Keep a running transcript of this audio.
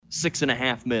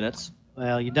6.5 minutes.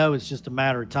 Well, it's just a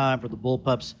matter of time for the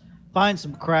Bullpups find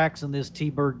some cracks in this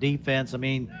T-Bird defense. I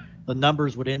mean, the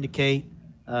numbers would indicate,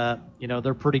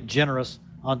 they're pretty generous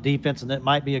on defense, and it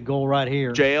might be a goal right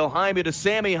here. J.L. Jaime to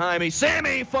Sammy Jaime.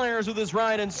 Sammy fires with his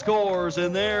right and scores,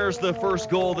 and there's the first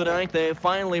goal tonight. They have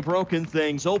finally broken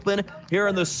things open here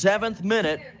in the 7th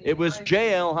minute. It was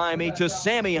J.L. Jaime to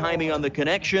Sammy Jaime on the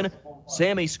connection.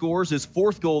 Sammy scores his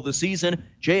 4th goal of the season.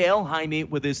 J.L. Jaime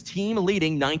with his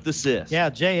team-leading 9th assist. Yeah,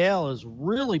 J.L. has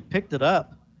really picked it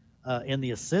up in the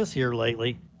assists here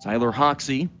lately. Tyler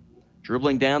Hoxie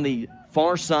dribbling down the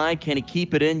far side. Can he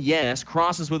keep it in? Yes.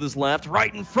 Crosses with his left,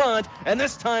 right in front, and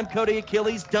this time Cody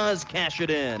Achilles does cash it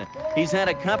in. He's had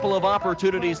a couple of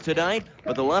opportunities tonight,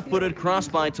 but the left-footed cross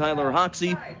by Tyler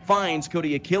Hoxie finds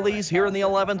Cody Achilles here in the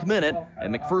 11th minute,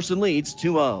 and McPherson leads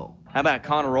 2-0. How about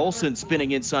Connor Olson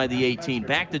spinning inside the 18?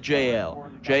 Back to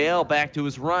JL. JL back to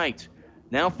his right.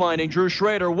 Now finding Drew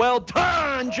Schrader. Well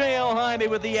done, JL Jaime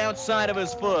with the outside of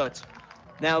his foot.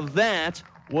 Now that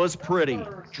was pretty.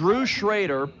 Drew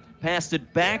Schrader passed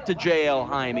it back to J.L.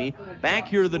 Jaime, back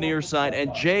here to the near side,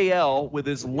 and J.L. with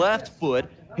his left foot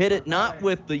hit it not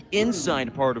with the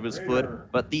inside part of his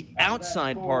foot, but the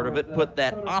outside part of it, put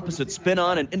that opposite spin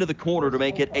on and into the corner to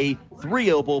make it a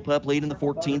 3-0 Bullpup lead in the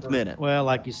 14th minute. Well,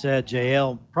 like you said,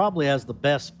 J.L. probably has the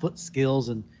best foot skills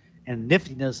and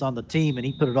niftiness on the team, and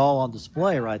he put it all on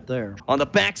display right there. On the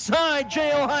backside,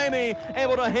 J.L. Jaime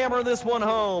able to hammer this one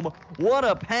home. What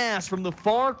a pass from the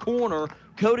far corner.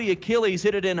 Cody Achilles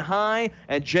hit it in high,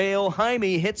 and J.L.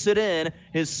 Jaime hits it in.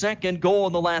 His 2nd goal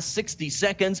in the last 60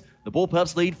 seconds. The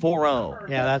Bullpups lead 4-0.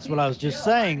 Yeah, that's what I was just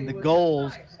saying. The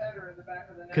goals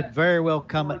could very well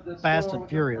come fast and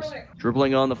furious.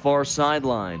 Dribbling on the far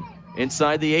sideline.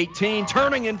 Inside the 18,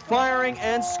 turning and firing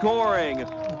and scoring.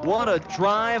 What a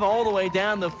drive all the way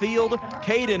down the field.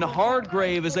 Caden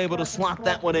Hardgrave is able to slot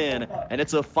that one in, and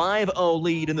it's a 5-0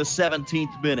 lead in the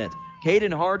 17th minute.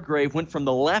 Caden Hardgrave went from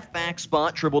the left back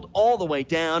spot, dribbled all the way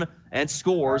down, and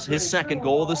scores his 2nd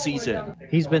goal of the season.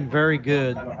 He's been very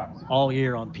good all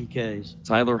year on PKs.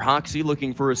 Tyler Hoxie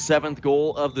looking for his 7th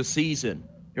goal of the season.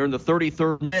 Here in the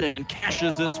 33rd minute, and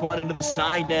cashes this one into the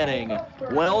side netting.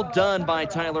 Well done by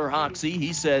Tyler Hoxie.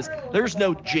 He says, there's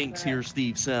no jinx here,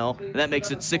 Steve Sell. And that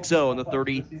makes it 6-0 in the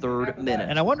 33rd minute.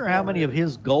 And I wonder how many of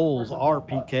his goals are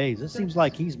PKs. It seems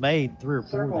like he's made 3 or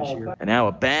 4 this year. And now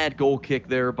a bad goal kick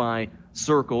there by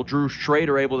Circle. Drew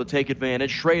Schrader able to take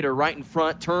advantage. Schrader right in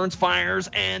front, turns, fires,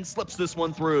 and slips this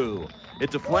one through.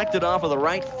 It deflected off of the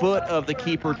right foot of the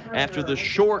keeper after the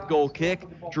short goal kick.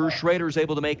 Drew Schrader is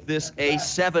able to make this a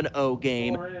 7-0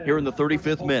 game here in the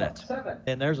 35th minute.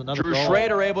 And there's another Drew goal.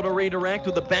 Schrader able to redirect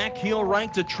with the back heel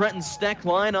right to Trenton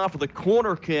Steckline off of the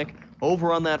corner kick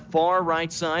over on that far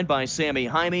right side by Sammy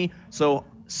Jaime. So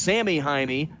Sammy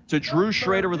Jaime to Drew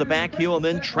Schrader with the back heel, and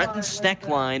then Trenton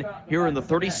Steckline here in the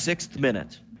 36th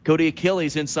minute. Cody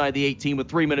Achilles inside the 18 with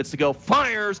 3 minutes to go.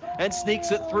 Fires and sneaks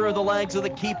it through the legs of the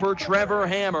keeper, Trevor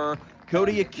Hammer.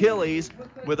 Cody Achilles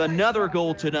with another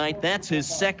goal tonight. That's his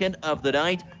 2nd of the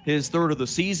night, his 3rd of the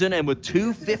season. And with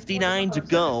 2:59 to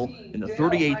go in the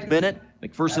 38th minute,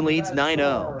 McPherson leads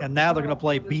 9-0. And now they're going to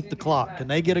play beat the clock. Can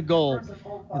they get a goal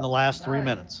in the last 3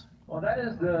 minutes? Well, that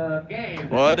is the game.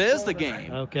 Well, it is the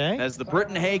game. Okay. As the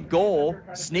Britton Hague goal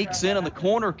sneaks in on the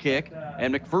corner kick,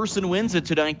 and McPherson wins it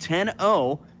tonight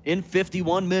 10-0 in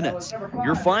 51 minutes.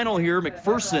 Your final here,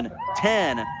 McPherson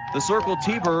 10, the Circle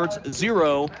T-Birds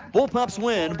 0. Bullpups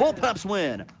win. Bullpups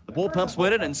win. The Bullpups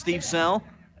win it, and Steve Sell,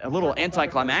 a little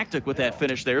anticlimactic with that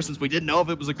finish there, since we didn't know if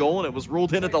it was a goal and it was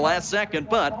ruled in at the last second,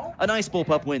 but a nice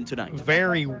Bullpup win tonight.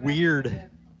 Very weird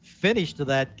finish to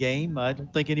that game. I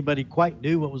don't think anybody quite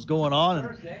knew what was going on.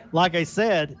 And like I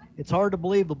said, it's hard to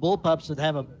believe the Bullpups would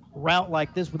have a route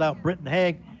like this without Britton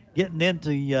Hague getting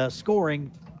into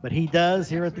scoring, but he does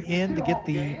here at the end to get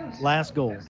the last goal.